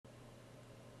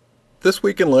This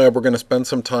week in lab we're going to spend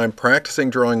some time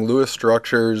practicing drawing Lewis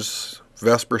structures,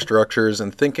 VSEPR structures,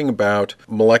 and thinking about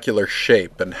molecular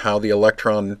shape and how the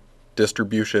electron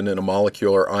distribution in a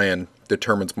molecule or ion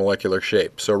determines molecular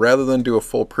shape. So rather than do a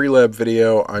full pre-lab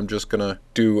video, I'm just going to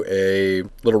do a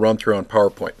little run through on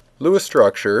PowerPoint. Lewis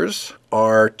structures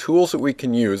are tools that we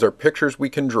can use, are pictures we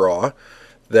can draw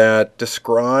that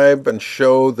describe and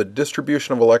show the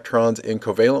distribution of electrons in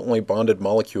covalently bonded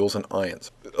molecules and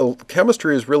ions.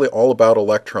 Chemistry is really all about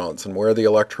electrons and where the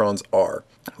electrons are.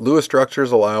 Lewis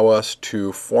structures allow us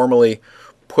to formally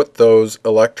put those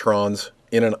electrons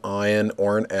in an ion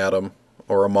or an atom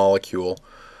or a molecule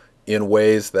in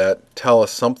ways that tell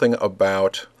us something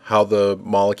about how the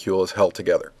molecule is held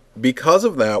together. Because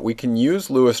of that, we can use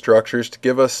Lewis structures to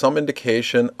give us some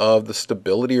indication of the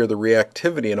stability or the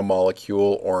reactivity in a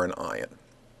molecule or an ion.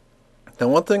 Now,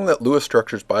 one thing that Lewis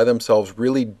structures by themselves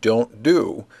really don't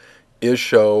do is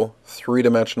show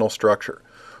three-dimensional structure.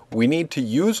 We need to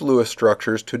use Lewis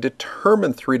structures to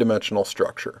determine three-dimensional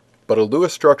structure, but a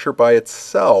Lewis structure by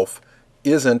itself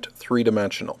isn't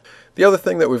three-dimensional. The other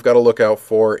thing that we've got to look out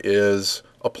for is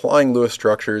applying Lewis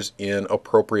structures in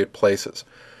appropriate places.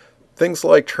 Things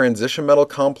like transition metal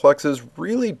complexes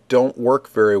really don't work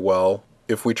very well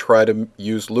if we try to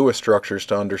use Lewis structures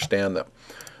to understand them.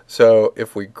 So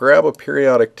if we grab a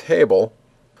periodic table,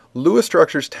 Lewis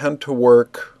structures tend to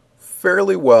work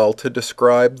fairly well to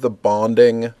describe the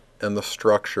bonding and the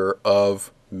structure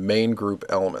of main group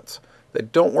elements. They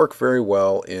don't work very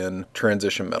well in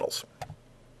transition metals.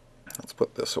 Let's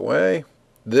put this away.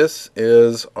 This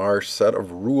is our set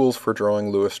of rules for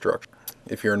drawing Lewis structure.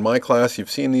 If you're in my class,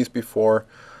 you've seen these before.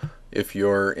 If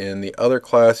you're in the other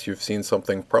class, you've seen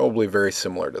something probably very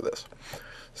similar to this.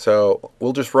 So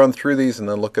we'll just run through these and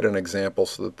then look at an example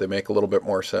so that they make a little bit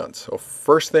more sense. So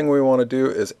first thing we want to do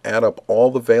is add up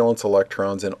all the valence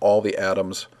electrons in all the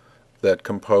atoms that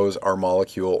compose our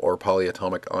molecule or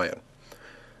polyatomic ion.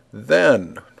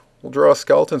 Then we'll draw a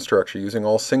skeleton structure using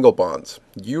all single bonds.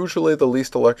 Usually the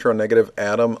least electronegative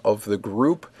atom of the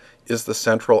group is the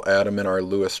central atom in our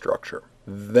Lewis structure.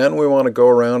 Then we want to go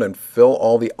around and fill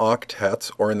all the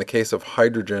octets, or in the case of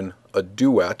hydrogen, a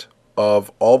duet,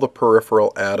 of all the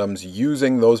peripheral atoms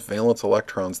using those valence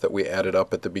electrons that we added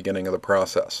up at the beginning of the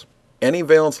process. Any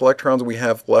valence electrons we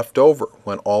have left over,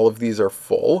 when all of these are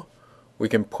full, we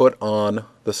can put on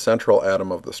the central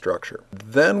atom of the structure.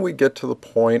 Then we get to the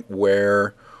point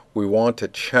where we want to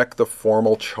check the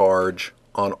formal charge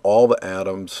on all the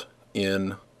atoms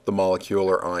in the molecule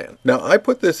or ion. Now, I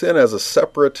put this in as a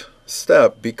separate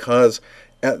step because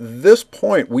at this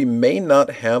point we may not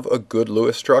have a good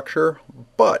Lewis structure,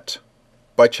 but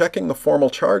by checking the formal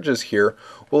charges here,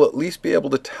 we'll at least be able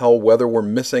to tell whether we're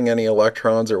missing any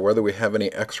electrons or whether we have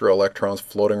any extra electrons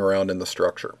floating around in the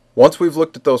structure. Once we've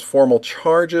looked at those formal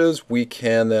charges, we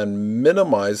can then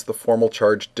minimize the formal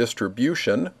charge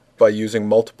distribution by using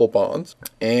multiple bonds.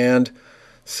 And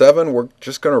 7, we're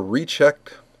just going to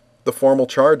recheck the formal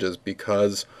charges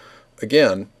because,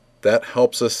 again, that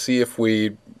helps us see if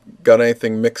we got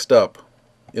anything mixed up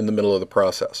in the middle of the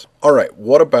process. All right,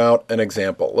 what about an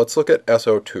example? Let's look at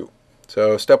SO2.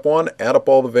 So step 1, add up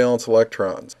all the valence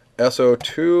electrons.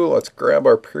 SO2, let's grab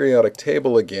our periodic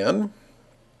table again.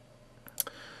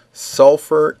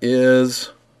 Sulfur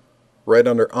is right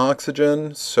under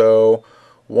oxygen, so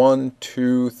 1,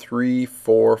 2, 3,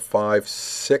 4, 5,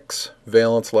 6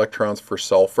 valence electrons for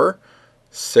sulfur,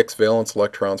 6 valence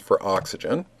electrons for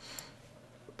oxygen.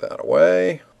 Put that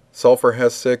away. Sulfur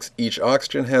has 6, each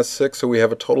oxygen has 6, so we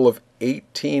have a total of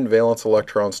 18 valence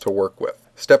electrons to work with.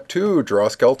 Step 2, draw a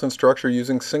skeleton structure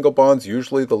using single bonds.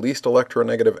 Usually the least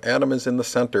electronegative atom is in the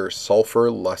center.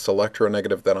 Sulfur, less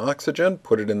electronegative than oxygen,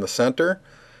 put it in the center.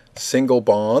 Single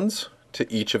bonds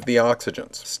to each of the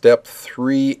oxygens. Step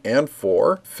 3 and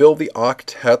 4, fill the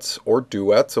octets or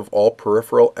duets of all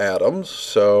peripheral atoms.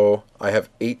 So I have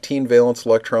 18 valence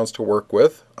electrons to work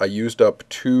with. I used up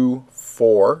 2,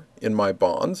 4 in my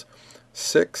bonds.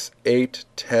 6, 8,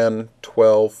 10,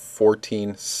 12,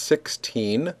 14,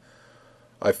 16.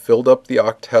 I filled up the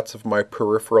octets of my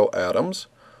peripheral atoms.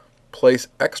 Place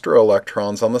extra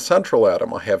electrons on the central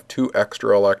atom. I have 2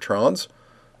 extra electrons.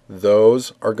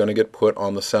 Those are going to get put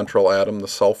on the central atom, the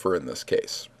sulfur in this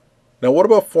case. Now what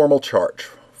about formal charge?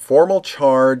 Formal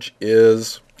charge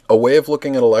is a way of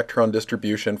looking at electron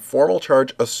distribution. Formal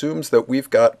charge assumes that we've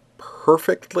got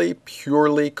perfectly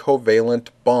purely covalent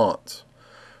bonds.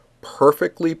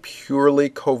 Perfectly purely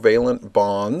covalent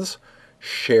bonds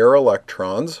share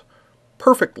electrons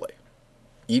perfectly.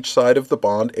 Each side of the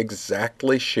bond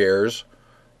exactly shares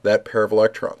that pair of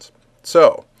electrons.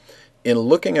 So in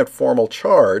looking at formal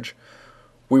charge,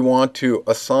 we want to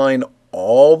assign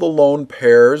all the lone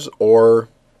pairs or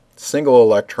single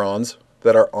electrons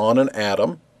that are on an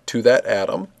atom to that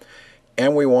atom,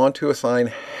 and we want to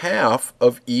assign half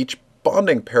of each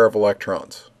bonding pair of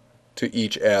electrons to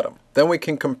each atom. Then we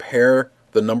can compare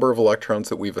the number of electrons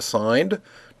that we've assigned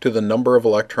to the number of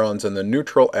electrons in the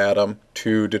neutral atom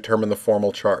to determine the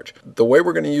formal charge. The way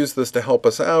we're going to use this to help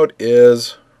us out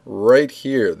is right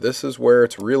here. This is where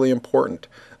it's really important.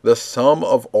 The sum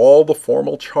of all the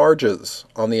formal charges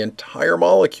on the entire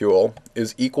molecule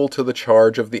is equal to the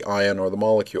charge of the ion or the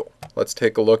molecule. Let's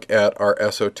take a look at our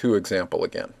SO2 example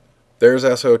again. There's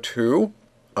SO2.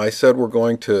 I said we're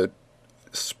going to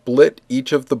split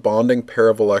each of the bonding pair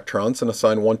of electrons and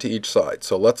assign one to each side.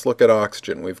 So let's look at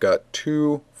oxygen. We've got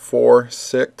 2, 4,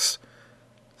 6,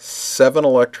 7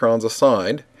 electrons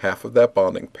assigned, half of that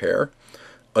bonding pair.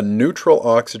 A neutral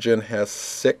oxygen has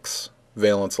 6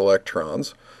 valence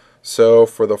electrons. So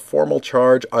for the formal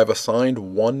charge, I've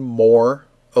assigned one more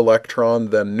electron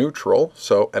than neutral,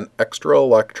 so an extra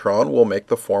electron will make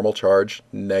the formal charge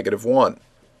 -1.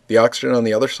 The oxygen on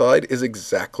the other side is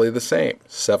exactly the same.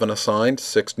 7 assigned,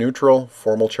 6 neutral,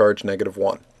 formal charge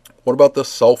 -1. What about the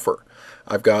sulfur?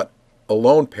 I've got a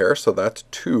lone pair, so that's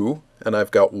 2, and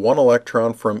I've got 1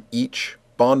 electron from each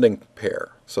bonding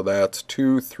pair. So that's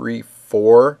 2, 3,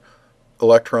 4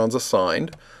 electrons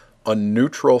assigned. A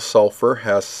neutral sulfur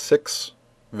has 6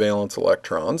 valence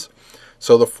electrons.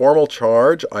 So the formal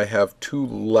charge, I have 2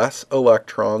 less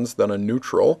electrons than a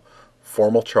neutral.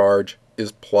 Formal charge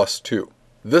is +2.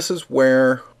 This is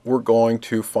where we're going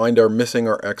to find our missing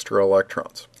or extra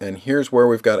electrons. And here's where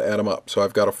we've got to add them up. So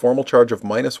I've got a formal charge of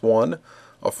 -1,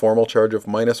 a formal charge of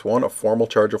 -1, a formal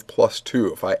charge of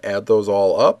 +2. If I add those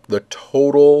all up, the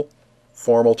total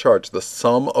formal charge, the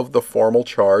sum of the formal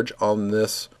charge on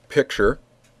this picture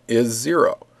is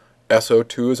 0.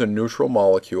 SO2 is a neutral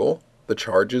molecule. The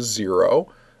charge is 0.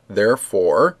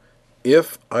 Therefore,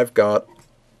 if I've got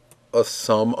a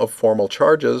sum of formal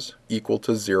charges equal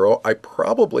to 0, I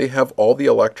probably have all the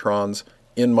electrons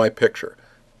in my picture.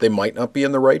 They might not be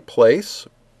in the right place,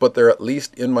 but they're at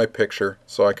least in my picture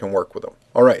so I can work with them.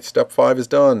 Alright, step 5 is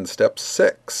done. Step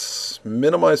 6,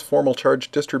 minimize formal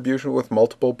charge distribution with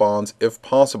multiple bonds if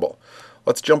possible.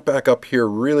 Let's jump back up here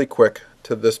really quick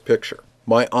to this picture.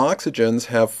 My oxygens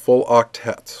have full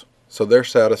octets, so they're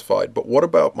satisfied. But what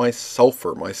about my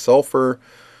sulfur? My sulfur,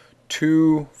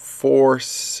 2, 4,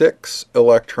 6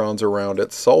 electrons around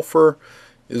it. Sulfur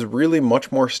is really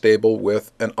much more stable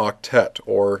with an octet,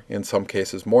 or in some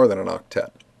cases more than an octet.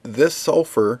 This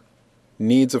sulfur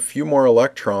needs a few more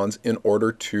electrons in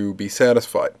order to be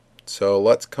satisfied. So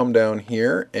let's come down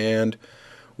here and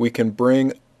we can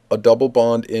bring a double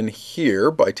bond in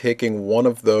here by taking one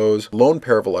of those lone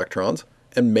pair of electrons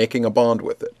and making a bond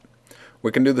with it.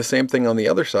 We can do the same thing on the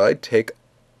other side. Take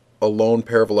a lone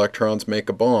pair of electrons, make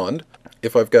a bond.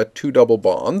 If I've got 2 double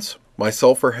bonds, my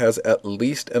sulfur has at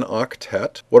least an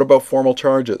octet. What about formal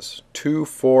charges? 2,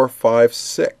 4, 5,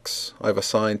 6. I've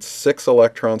assigned 6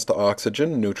 electrons to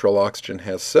oxygen. Neutral oxygen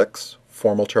has 6.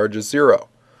 Formal charge is 0.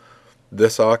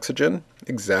 This oxygen,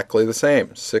 exactly the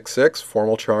same. 6, 6.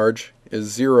 Formal charge is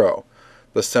 0.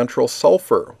 The central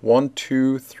sulfur, 1,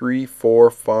 2, 3, 4,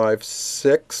 5,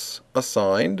 6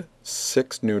 assigned,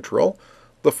 6 neutral.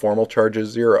 The formal charge is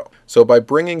 0. So by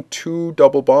bringing 2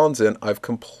 double bonds in, I've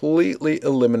completely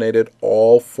eliminated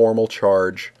all formal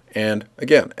charge. And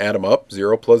again, add them up,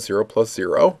 0 plus 0 plus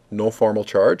 0, no formal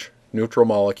charge, neutral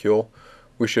molecule.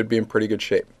 We should be in pretty good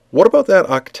shape. What about that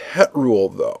octet rule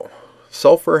though?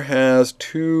 Sulfur has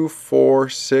 2, 4,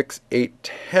 6, 8,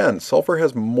 10. Sulfur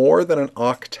has more than an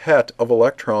octet of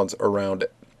electrons around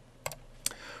it.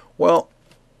 Well,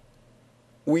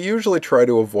 we usually try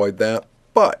to avoid that.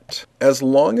 But as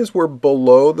long as we're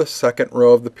below the second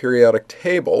row of the periodic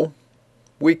table,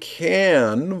 we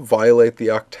can violate the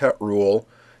octet rule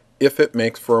if it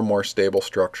makes for a more stable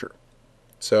structure.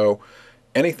 So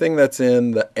anything that's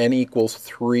in the n equals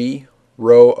 3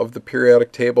 row of the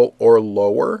periodic table or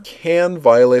lower can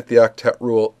violate the octet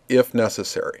rule if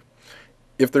necessary.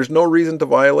 If there's no reason to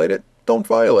violate it, don't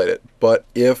violate it. But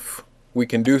if we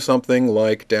can do something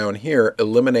like down here,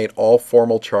 eliminate all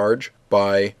formal charge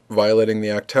by violating the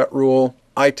octet rule,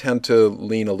 I tend to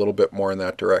lean a little bit more in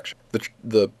that direction.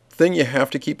 The thing you have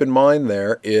to keep in mind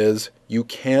there is you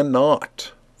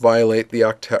cannot violate the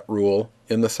octet rule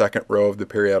in the second row of the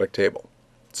periodic table.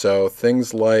 So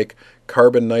things like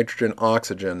carbon, nitrogen,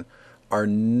 oxygen are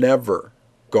never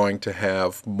going to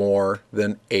have more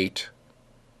than 8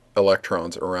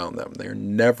 electrons around them. They're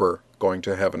never going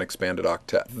to have an expanded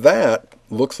octet. That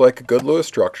looks like a good Lewis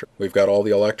structure. We've got all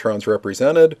the electrons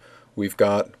represented. We've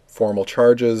got formal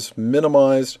charges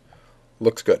minimized.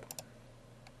 Looks good.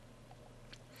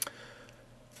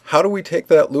 How do we take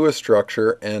that Lewis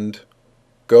structure and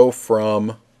go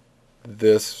from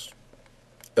this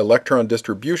electron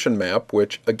distribution map,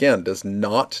 which again does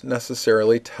not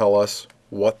necessarily tell us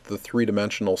what the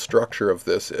three-dimensional structure of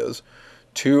this is,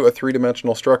 to a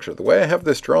three-dimensional structure? The way I have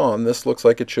this drawn, this looks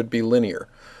like it should be linear.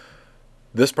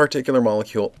 This particular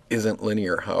molecule isn't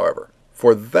linear, however.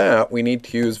 For that, we need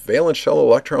to use valence shell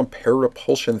electron pair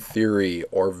repulsion theory,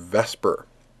 or VSEPR.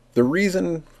 The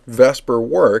reason VSEPR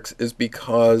works is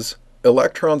because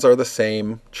electrons are the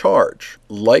same charge.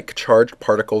 Like charged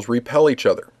particles repel each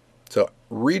other. So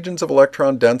regions of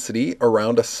electron density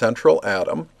around a central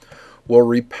atom will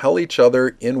repel each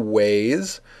other in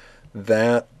ways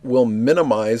that will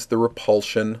minimize the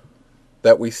repulsion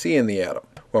that we see in the atom.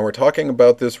 When we're talking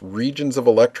about this regions of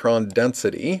electron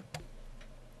density,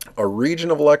 a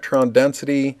region of electron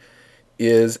density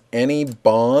is any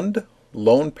bond,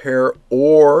 lone pair,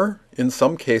 or in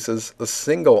some cases a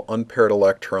single unpaired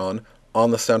electron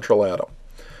on the central atom.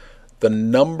 The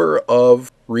number of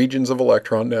regions of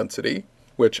electron density,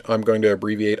 which I'm going to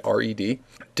abbreviate RED,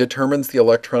 determines the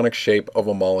electronic shape of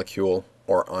a molecule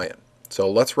or ion. So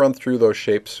let's run through those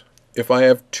shapes. If I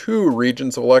have two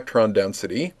regions of electron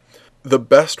density, the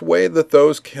best way that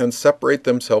those can separate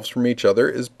themselves from each other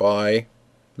is by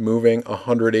moving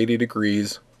 180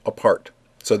 degrees apart.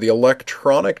 So the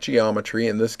electronic geometry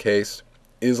in this case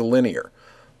is linear.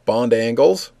 Bond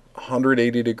angles,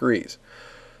 180 degrees.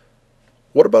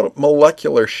 What about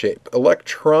molecular shape?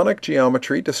 Electronic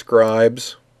geometry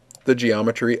describes the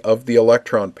geometry of the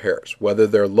electron pairs. Whether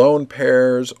they're lone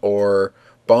pairs or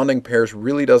bonding pairs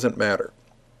really doesn't matter.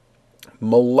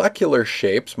 Molecular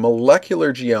shapes,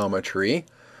 molecular geometry,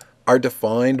 are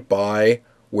defined by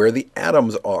where the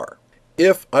atoms are.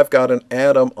 If I've got an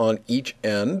atom on each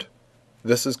end,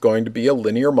 this is going to be a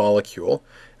linear molecule,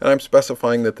 and I'm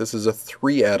specifying that this is a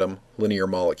 3-atom linear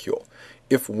molecule.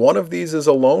 If one of these is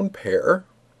a lone pair,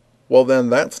 well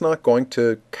then that's not going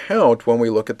to count when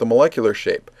we look at the molecular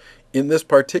shape. In this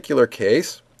particular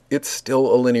case, it's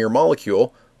still a linear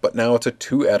molecule, but now it's a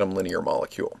 2-atom linear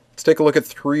molecule. Let's take a look at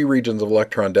 3 regions of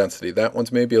electron density. That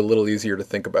one's maybe a little easier to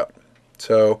think about.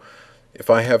 So if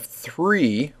I have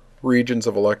 3 regions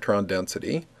of electron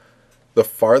density, the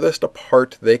farthest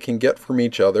apart they can get from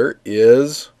each other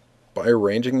is by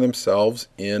arranging themselves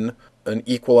in an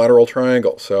equilateral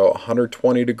triangle, so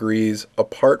 120 degrees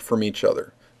apart from each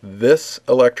other. This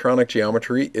electronic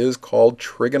geometry is called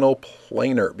trigonal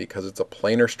planar because it's a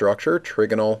planar structure,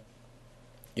 trigonal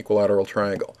equilateral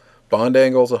triangle. Bond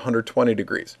angles 120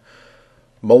 degrees.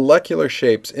 Molecular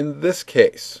shapes, in this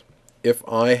case, if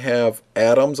I have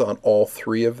atoms on all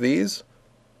 3 of these,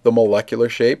 the molecular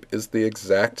shape is the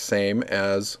exact same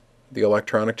as the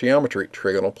electronic geometry,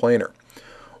 trigonal planar.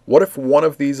 What if one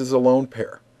of these is a lone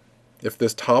pair? If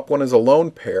this top one is a lone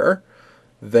pair,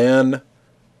 then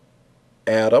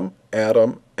atom,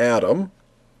 atom, atom,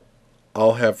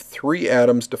 I'll have 3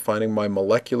 atoms defining my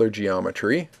molecular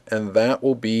geometry, and that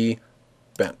will be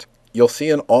bent. You'll see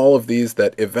in all of these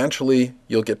that eventually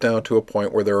you'll get down to a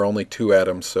point where there are only 2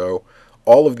 atoms, so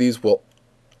all of these will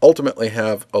ultimately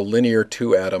have a linear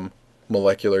 2-atom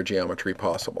molecular geometry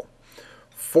possible.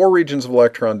 4 regions of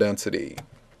electron density.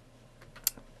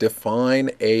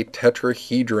 Define a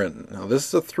tetrahedron. Now this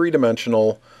is a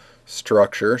 3-dimensional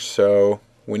structure, so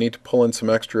we need to pull in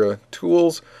some extra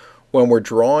tools. When we're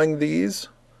drawing these,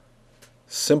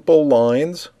 simple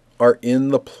lines are in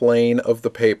the plane of the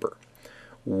paper.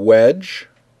 Wedge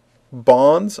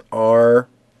bonds are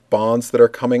bonds that are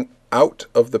coming out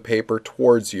of the paper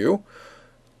towards you.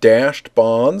 Dashed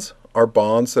bonds are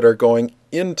bonds that are going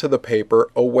into the paper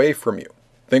away from you.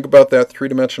 Think about that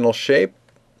 3-dimensional shape.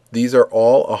 These are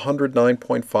all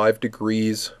 109.5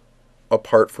 degrees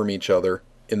apart from each other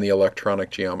in the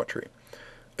electronic geometry.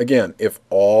 Again, if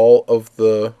all of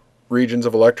the regions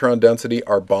of electron density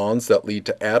are bonds that lead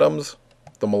to atoms,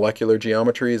 the molecular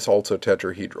geometry is also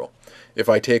tetrahedral. If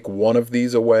I take one of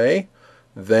these away,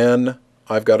 then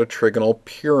I've got a trigonal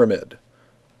pyramid.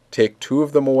 Take 2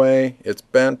 of them away, it's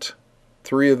bent.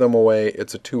 3 of them away,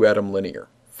 it's a 2-atom linear.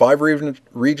 5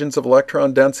 regions of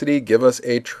electron density give us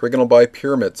a trigonal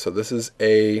bipyramid. So this is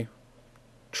a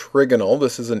trigonal,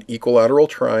 this is an equilateral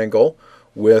triangle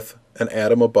with an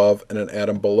atom above and an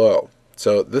atom below.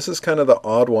 So this is kind of the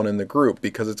odd one in the group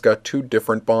because it's got 2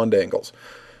 different bond angles.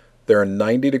 There are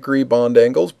 90-degree bond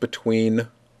angles between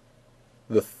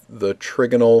the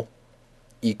trigonal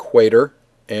equator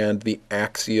and the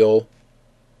axial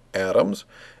atoms,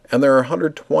 and there are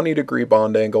 120-degree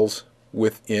bond angles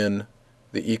within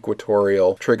the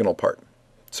equatorial trigonal part.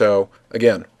 So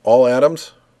again, all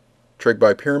atoms, trig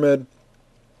bipyramid.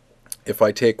 If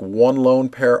I take one lone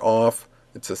pair off,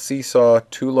 It's a seesaw,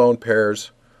 2 lone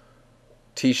pairs,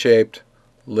 T-shaped,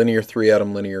 linear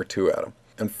 3-atom, linear 2-atom.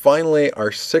 And finally,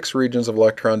 our 6 regions of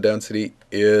electron density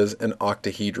is an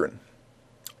octahedron.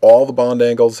 All the bond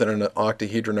angles in an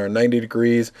octahedron are 90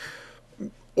 degrees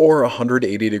or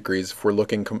 180 degrees if we're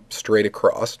looking straight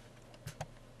across.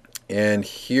 And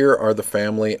here are the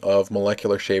family of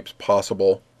molecular shapes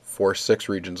possible for 6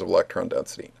 regions of electron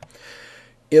density.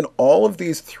 In all of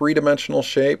these 3-dimensional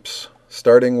shapes,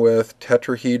 starting with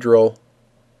tetrahedral,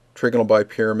 trigonal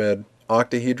bipyramid,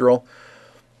 octahedral,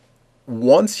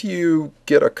 once you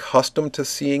get accustomed to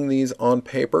seeing these on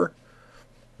paper,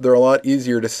 they're a lot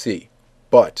easier to see.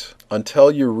 But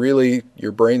until your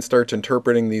brain starts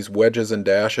interpreting these wedges and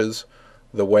dashes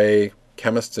the way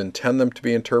chemists intend them to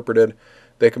be interpreted,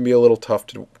 they can be a little tough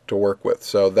to work with.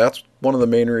 So that's one of the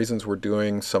main reasons we're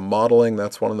doing some modeling.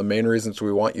 That's one of the main reasons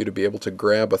we want you to be able to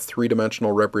grab a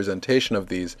 3-dimensional representation of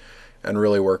these and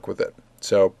really work with it.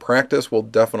 So practice will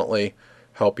definitely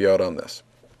help you out on this.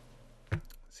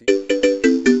 See?